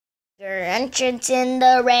Your entrance in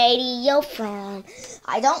the radio from.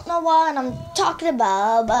 I don't know what I'm talking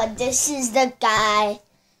about, but this is the guy.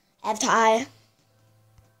 Evty.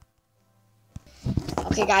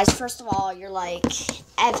 Okay, guys, first of all, you're like,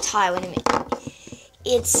 Evty, what do you mean?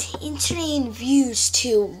 It's internet views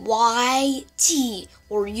to YT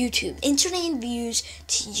or YouTube. Internet views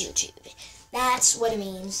to YouTube. That's what it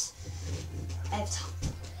means. Evty.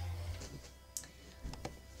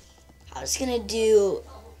 I was gonna do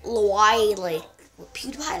why, like what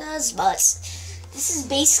PewDiePie does, but this is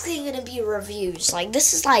basically gonna be reviews. Like,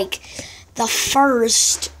 this is like the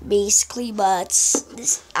first, basically, but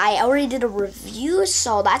this I already did a review,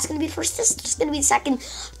 so that's gonna be the first. This is just gonna be the second,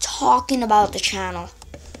 talking about the channel.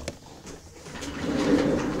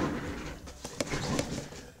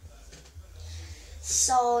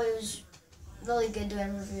 So it was really good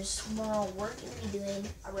doing reviews. Tomorrow we're gonna be doing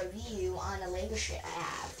a review on a Lego shit I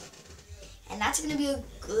have. And that's going to be a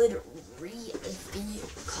good review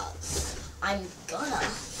because I'm gonna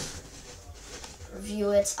review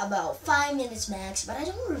it about 5 minutes max, but I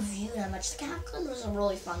don't review that much. The Capcom was a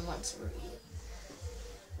really fun one to review.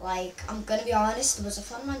 Like, I'm going to be honest, it was a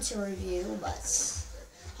fun one to review, but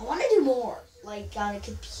I want to do more. Like, on a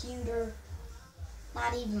computer.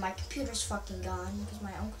 Not even, my computer's fucking gone because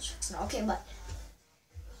my uncle's fixing it. Okay, but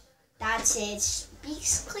that's it.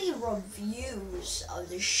 Basically, reviews of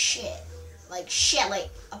the shit. Like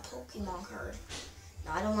a Pokemon card.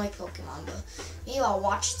 No, I don't like Pokemon, but maybe I'll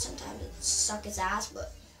watch it sometimes and suck its ass,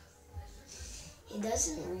 but it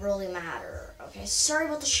doesn't really matter. Okay, sorry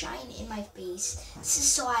about the shine in my face. This is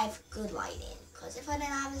so I have good lighting, because if I didn't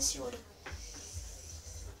have this,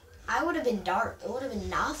 I would have been dark. It would have been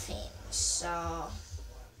nothing. So,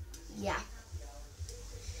 yeah.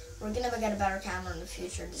 We're gonna get a better camera in the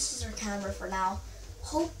future. This is our camera for now.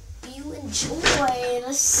 Hope you enjoy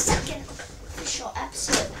the second official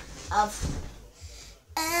episode of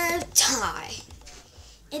Evty.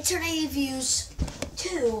 Internet views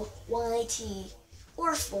 2 YT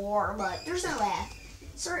or 4, but there's no way.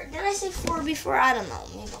 Sorry, did I say 4 before? I don't know.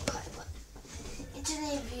 Maybe I'll cut it, but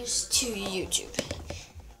internet views to YouTube.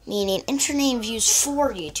 Meaning internet views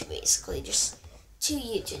for YouTube, basically. Just to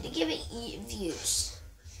YouTube. To give it views.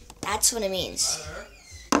 That's what it means.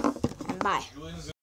 And bye.